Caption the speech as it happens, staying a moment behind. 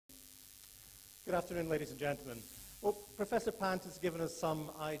Good afternoon, ladies and gentlemen. Well, Professor Pant has given us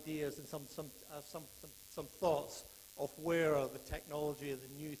some ideas and some thoughts of where the technology and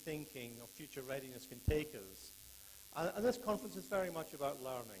the new thinking of future readiness can take us. And this conference is very much about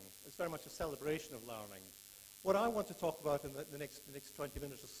learning. It's very much a celebration of learning. What I want to talk about in the next 20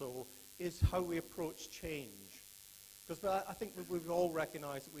 minutes or so is how we approach change. Because I think we've all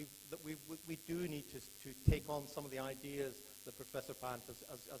recognized that we do need to take on some of the ideas that Professor Pant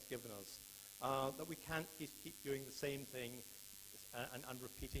has given us. That we can't keep doing the same thing and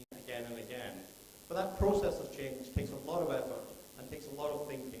repeating it again and again. But that process of change takes a lot of effort and takes a lot of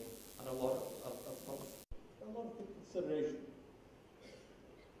thinking and a lot of consideration.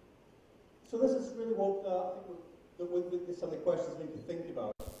 So this is really what I think some of the questions we need to think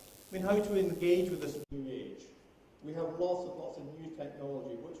about. I mean, how to engage with this new age. We have lots of new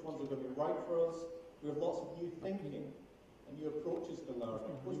technology. Which ones are going to be right for us? We have lots of new thinking and new approaches to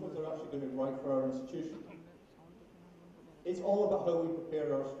learning. Which ones are actually going to be right for our institution? It's all about how we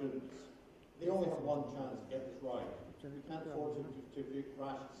prepare our students. They only have one chance to get this right. We can't afford to make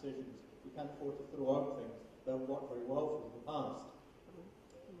rash decisions. We can't afford to throw out things that have worked very well for us in the past.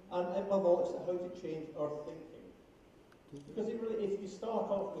 And above all, it's how to change our thinking. Because if you start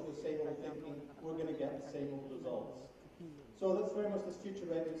off with the same old thinking, we're going to get the same old results. So that's very much this future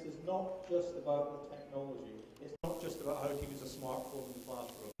readiness is not just about the technology. It's not just about how to use a smartphone in the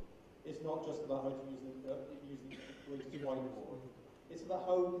classroom. It's not just about how to use the latest whiteboard. It's about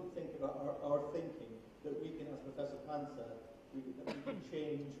how we can think about our thinking, that we can, as Professor Pan said, we can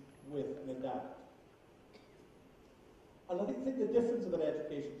change with and adapt. And I think the difference about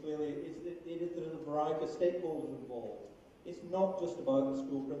education clearly is that there's a variety of stakeholders involved. It's not just about the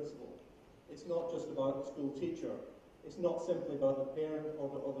school principal. It's not just about the school teacher. It's not simply about the parent or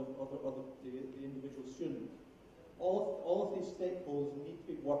the individual student. All of these stakeholders need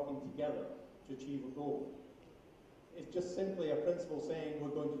to be working together to achieve a goal. It's just simply a principal saying we're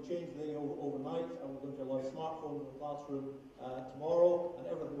going to change the thing overnight and we're going to allow smartphones in the classroom tomorrow and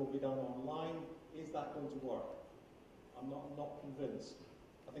everything will be done online. Is that going to work? I'm not convinced.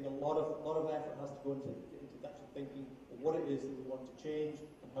 I think a lot of effort has to go into actually thinking of what it is that we want to change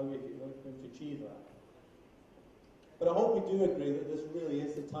and how we're going to achieve that. But I hope we do agree that this really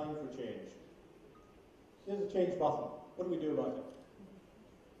is the time for change. Here's a change button. What do we do about it?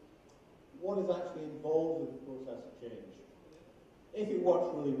 What is actually involved in the process of change? If it works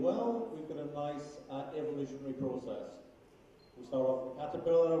really well, we've got a nice evolutionary process. We start off with a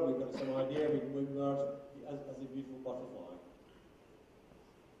caterpillar, we've got some idea, we can move out as a beautiful butterfly.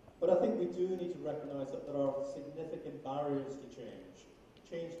 But I think we do need to recognise that there are significant barriers to change.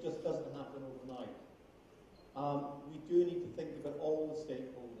 Change just doesn't happen overnight. We do need to think about all the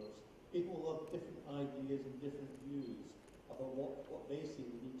stakeholders. People will have different ideas and different views about what they see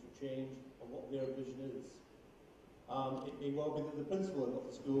the need to change and what their vision is. It may well be that the principal of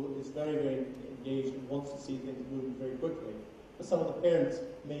the school is very, very engaged and wants to see things moving very quickly. But some of the parents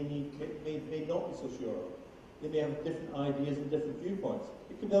may not be so sure. They may have different ideas and different viewpoints.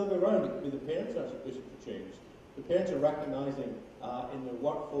 It could be the other way around. It could be the parents are actually pushing for change. The parents are recognising in their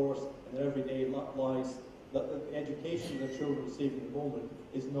workforce and their everyday lives that the education their children receive at the moment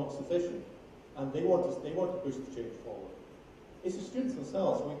is not sufficient, and they want to push the change forward. It's the students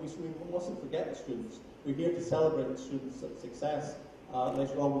themselves. We mustn't forget the students. We're here to celebrate the students' success.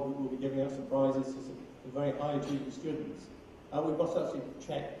 Later on, we'll be giving out some prizes to some very high achieving students. We must actually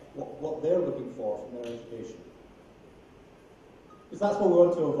check what they're looking for from their education. Because that's what we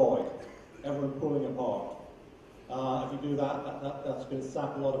want to avoid, everyone pulling apart. If you do that's going to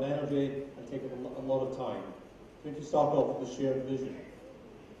sap a lot of energy and take up a lot of time. So we need to start off with a shared vision.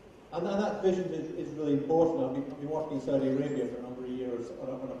 And that vision is really important. I've been working in Saudi Arabia for a number of years on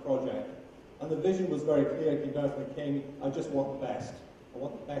a project. And the vision was very clear. It came down from the king, I just want the best. I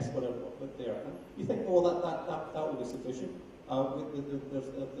want the best whatever there. And you think, well, that will be sufficient.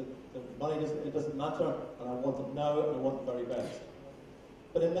 The money doesn't matter, and I want it now, and I want the very best.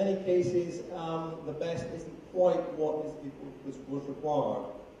 But in many cases, the best isn't quite what was required.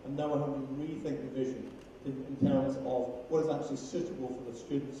 And now we're having to rethink the vision in terms of what is actually suitable for the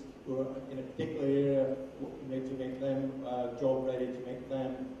students who are in a particular area, to make them job ready, to make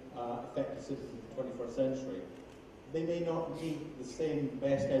them effective citizens of the 21st century. They may not need the same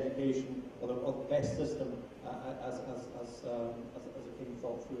best education or the best system as a king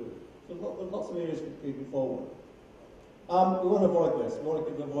thought through. So there are lots of areas moving forward. We want to avoid this. We want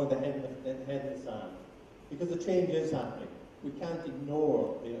to avoid the head in the sand, because the change is happening. We can't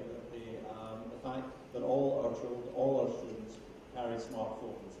ignore the fact that all our children, all our students carry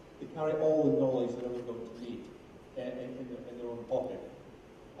smartphones. They carry all the knowledge that they're going to need in their own pocket.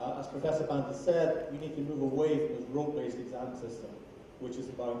 as Professor Band has said, we need to move away from this rote-based exam system, which is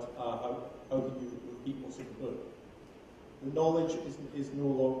about how do you repeat what's in the book. The knowledge is no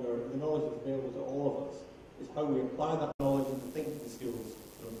longer, the knowledge that's available to all of us. It's how we apply that knowledge and the thinking skills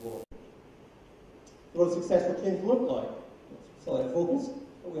that are important. What does successful change look like? It's a slight focus,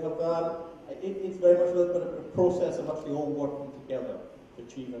 but we have it's very much a process of actually all working together to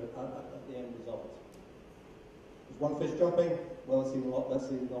achieve at the end result. There's one fish jumping, well, let's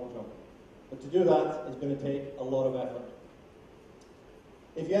see the long jumping. But to do that is going to take a lot of effort.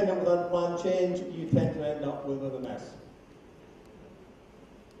 If you end up with unplanned change, you tend to end up with a mess.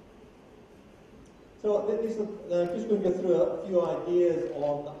 So these are, just going to go through a few ideas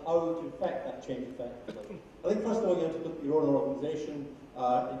on how to affect that change effectively. I think first of all you have to look at your own organisation.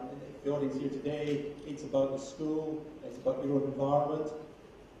 The audience here today, it's about the school, it's about your own environment.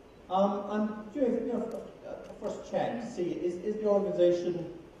 And doing a first check to see, is the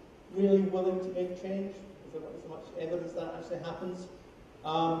organisation really willing to make change? Is there much evidence that actually happens?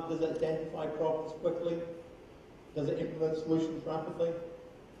 Does it identify problems quickly? Does it implement solutions rapidly?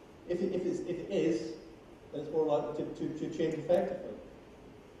 If it is, then it's more likely to change effectively.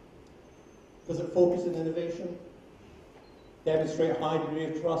 Does it focus on innovation? Demonstrate a high degree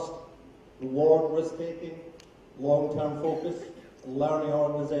of trust? Reward risk-taking? Long-term focus? Learning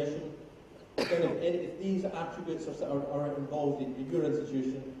organisation? If these attributes are involved in your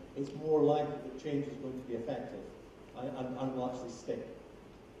institution, it's more likely that change is going to be effective and will actually stick.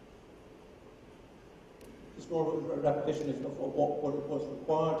 Just more of a repetition of what's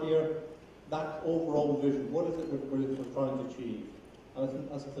required here. That overall vision, what is it we're trying to achieve? And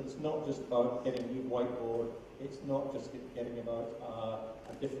as I said, it's not just about getting a new whiteboard, it's not just getting about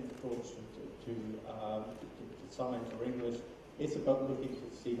a different approach to science or English, it's about looking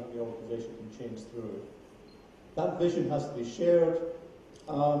to see how the organisation can change through it. That vision has to be shared,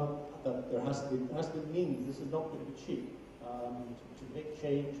 that there has to be means. This is not going to be cheap. To make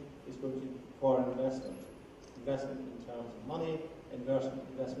change is going to require investment. Investment in terms of money, investment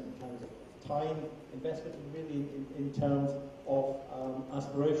in terms of time, investment really in terms of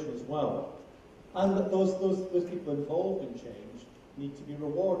aspiration as well. And that those people involved in change need to be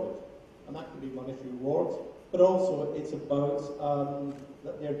rewarded. And that can be monetary rewards, but also it's about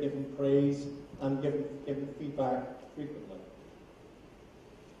that they're given praise and given feedback frequently.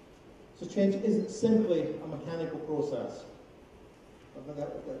 So change isn't simply a mechanical process.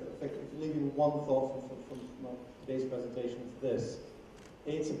 If leaving one thought from today's presentation is this: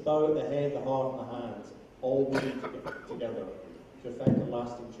 it's about the head, the heart, and the hands all working together to effect a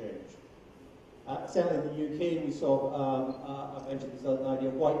lasting change. Certainly in the UK, we saw, I mentioned this idea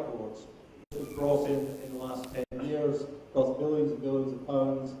of whiteboards. This was brought in the last 10 years, cost billions and billions of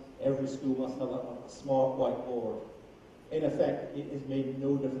pounds. Every school must have a smart whiteboard. In effect, it has made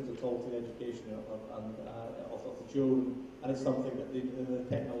no difference at all to the education of the children, and it's something that the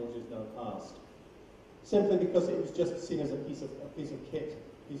technology has now passed. Simply because it was just seen as a piece of kit,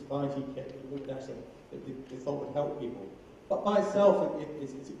 a piece of IT kit that actually they thought would help people. But by itself,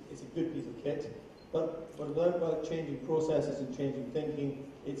 it's a good piece of kit. But without changing processes and changing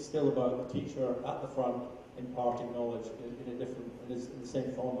thinking, it's still about the teacher at the front imparting knowledge in the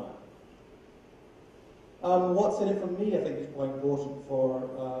same format. What's in it for me, I think, is quite important for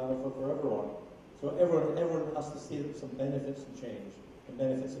everyone. So everyone has to see some benefits in change, and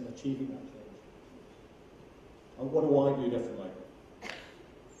benefits in achieving that change. And what do I do differently?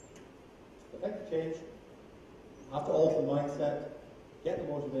 To affect the change, I have to alter the mindset, get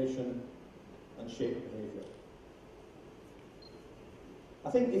the motivation, and shape the behaviour. I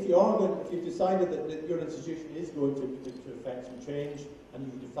think if you've decided that your institution is going to affect some change,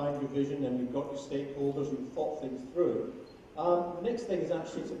 and you've defined your vision, and you've got your stakeholders, and you've thought things through, the next thing is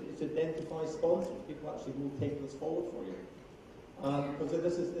actually to identify sponsors, people actually who will take this forward for you. Because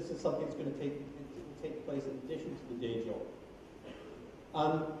this is something that's going to take place in addition to the day job.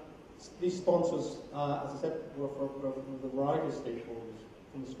 And these sponsors, as I said, were from a variety of stakeholders,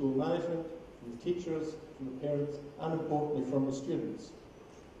 from the school management, from the teachers, from the parents, and importantly from the students.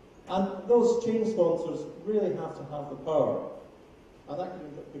 And those change sponsors really have to have the power. And that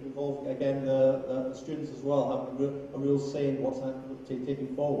could involve, again, the students as well, having a real say in what's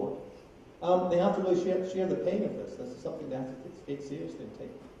taken forward. They have to really share the pain of this. This is something they have to take seriously and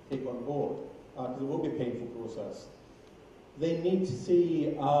take on board, because it will be a painful process. They need to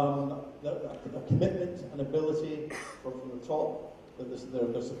see a commitment and ability from the top, that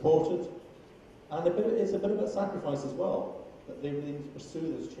they're supported, and it's a bit of a sacrifice as well, that they really need to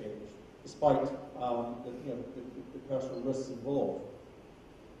pursue this change, despite the personal risks involved.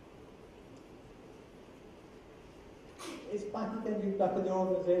 it's back again, back in the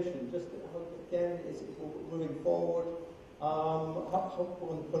organisation. Just again, it's moving forward.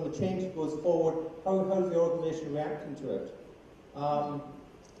 When the change goes forward, how's the organisation reacting to it?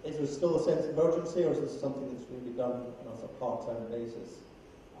 Is there still a sense of urgency, or is this something that's going to be done on a part-time basis?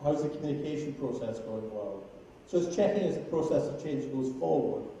 How's the communication process going well? So it's checking as the process of change goes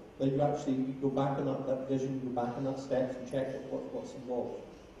forward, that you actually go back on that vision, go back on that steps and check what's involved.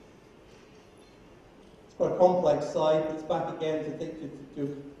 It's quite a complex slide, but it's back again to think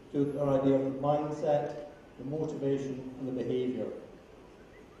to our idea of the mindset, the motivation and the behaviour.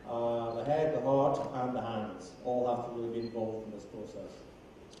 The head, the heart and the hands all have to really be involved in this process.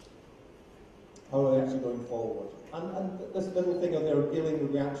 How are they actually going forward? And this little thing of there, dealing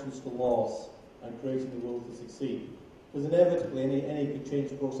with reactions to loss and creating the will to succeed. Because inevitably any big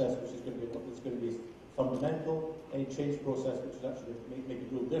change process which is going to be fundamental, any change process which is actually going to make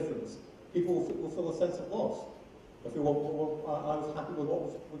a real difference, people will feel a sense of loss. If you want, I was happy with what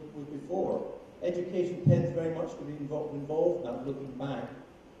was before. Education tends very much to be involved in that, looking back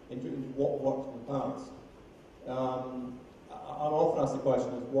into what worked in the past. I'm often asked the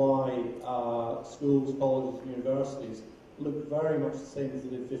question of why schools, colleges and universities look very much the same as they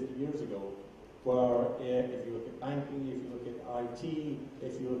did 50 years ago, where if you look at banking, if you look at IT,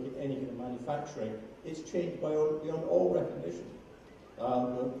 if you look at any kind of manufacturing, it's changed beyond all recognition.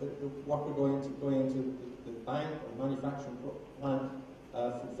 The worker going into the bank or manufacturing plant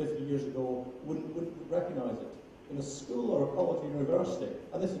from 50 years ago wouldn't recognise it. In a school or a college or university,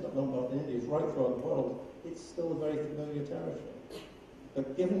 and this is not in India, it's right throughout the world, it's still a very familiar territory.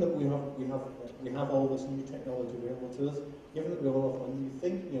 But given that we have all this new technology available to us, given that we have a lot of new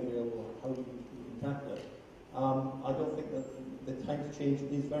thinking available on how we can tackle it, I don't think that the time to change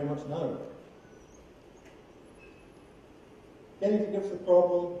is very much now. Getting to grips with the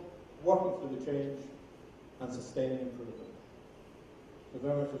problem, working through the change, and sustaining improvement. So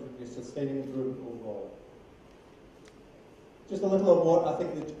very much is sustaining improvement overall. Just a little of what I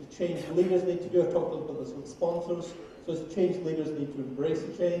think the change leaders need to do. I've talked a little bit about this with sponsors. So as change leaders need to embrace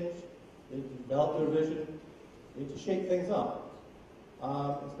the change, they need to develop their vision, they need to shake things up.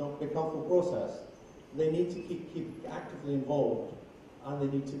 It's not a comfortable process. They need to keep actively involved, and they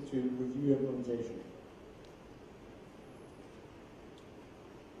need to review implementation.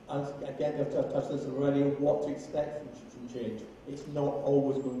 And again, I've touched this already, what to expect from change. It's not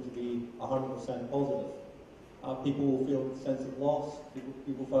always going to be 100% positive. People will feel a sense of loss,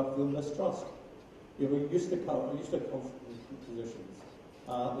 people feel mistrust. People are used to comfortable positions.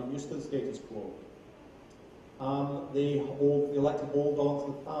 They're used to the status quo. They like to hold on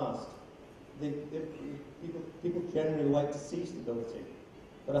to the past. People generally like to see stability.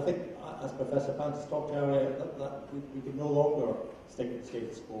 But I think, as Professor Pantis talked earlier, that we can no longer stick with the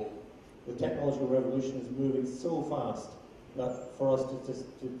status quo. The technological revolution is moving so fast that for us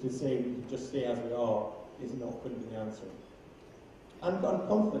to say we can just stay as we are is not going to be the answer. And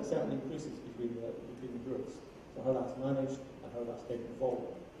conflict certainly increases between the groups. So how that's managed and how that's taken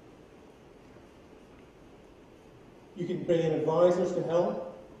forward. You can bring in advisors to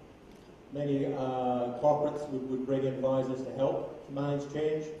help. Many corporates would bring in advisors to help to manage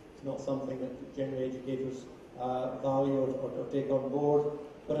change. It's not something that generally educators value or take on board.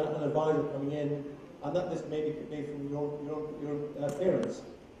 But an advisor coming in, and that this maybe could be from your parents,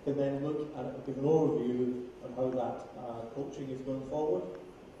 can then look at give an overview on how that coaching is going forward,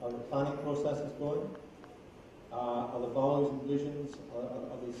 how the planning process is going, are the values and visions,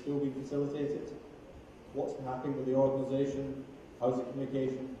 are they still being facilitated, what's happening with the organisation, how's the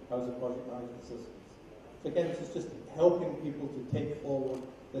communication, how's the project management systems. So again, this is just helping people to take forward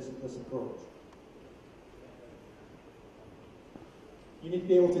this approach. You need to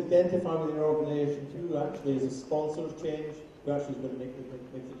be able to identify within your organisation who actually is a sponsor of change, who actually is going to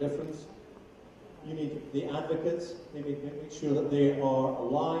make the difference. You need the advocates. They need to make sure that they are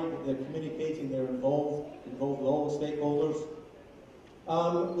aligned, they're communicating, they're involved with all the stakeholders.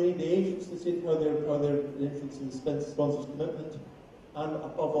 We need the agents to see how they're influencing the sponsor's commitment. And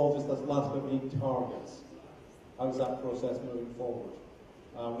above all, just as last bit, we need targets. How's that process moving forward?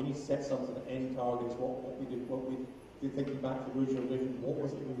 We need to set some sort of end targets, what we do, thinking back to the original vision, what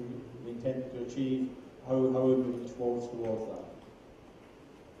was it we intended to achieve, how are we moving towards that.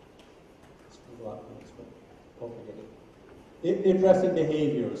 It's complicated. The addressing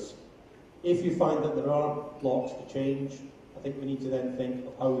behaviours. If you find that there are blocks to change, I think we need to then think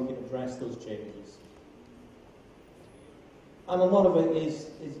of how we can address those changes. And a lot of it is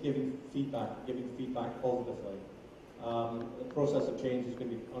giving feedback positively. The process of change is going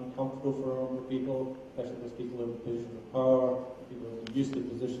to be uncomfortable for a number of people, especially those people in positions of power, people who are used to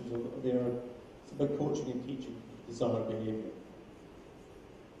positions of their. It's about coaching and teaching to desired behaviour.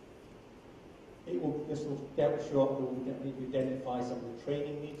 This will show up, we'll need to identify some of the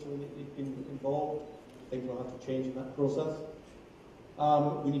training needs that need to be involved, things will have to change in that process.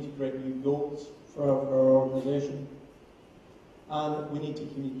 We need to create new goals for our organisation, and we need to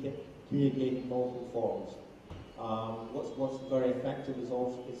communicate in multiple forms. What's very effective is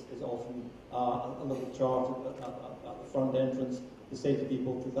often a little chart at the front entrance to say to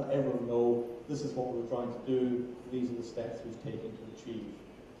people, to let everyone know this is what we're trying to do, these are the steps we've taken to achieve,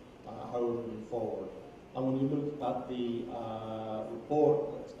 how we're moving forward. And when you look at the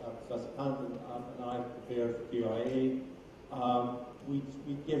report that Professor Panton and I prepared for QAI, we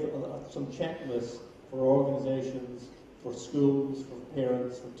give some checklists for organisations, for schools, for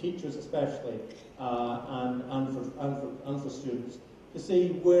parents, for teachers especially, and for students, to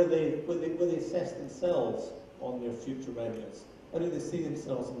see where they assess themselves on their future readiness. How do they see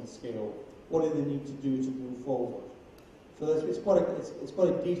themselves in the scale? What do they need to do to move forward? So it's quite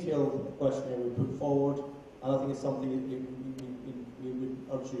a detailed questionnaire we put forward, and I think it's something we would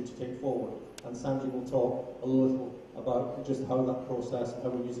urge you to take forward. And Sanjay will talk a little about just how that process, how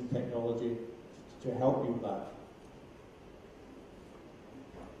we're using technology to help you with that.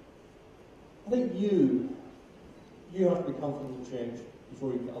 I think you have to be comfortable with change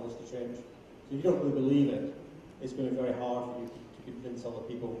before you get others to change. So if you don't really believe it, it's going to be very hard for you to convince other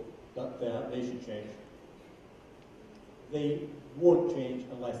people that they should change. They won't change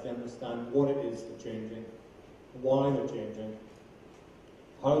unless they understand what it is they're changing, why they're changing,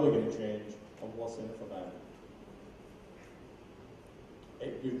 how they're going to change, and what's in it for them.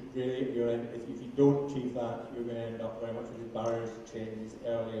 If you don't achieve that, you're going to end up very much with the barriers to change, these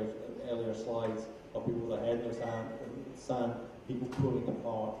earlier slides of people with their head in their sand, people pulling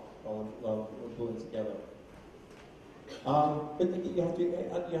apart or pulling together. But you have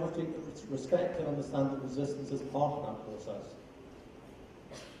to respect and understand that resistance is part of that process.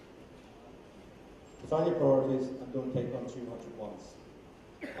 Define your priorities and don't take on too much at once.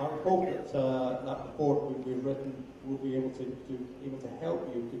 I hope that that report we've written will be able to help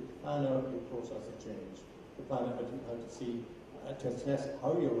you to plan out your process of change, to plan out how to see, to assess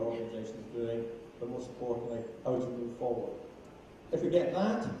how your organisation is doing, but most importantly, how to move forward. If we get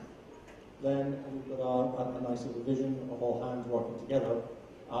that, then we've got a nice little vision of all hands working together.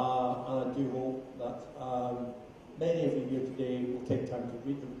 And I do hope that many of you here today will take time to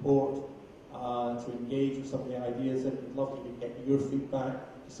read the report, to engage with some of the ideas. We'd love to get your feedback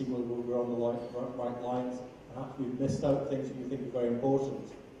to see whether we're on the right lines. Perhaps we've missed out things that you think are very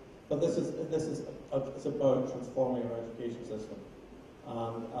important. But this is it's about transforming our education system.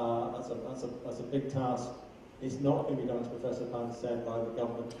 And that's a big task. It's not going to be done, as Professor Pan said, by the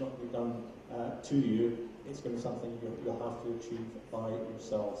government. It's not going to be done to you. It's going to be something you'll have to achieve by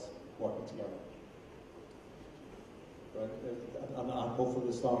yourselves, working together. Right? And hopefully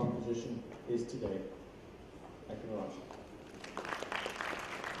the starting position is today. Thank you very much.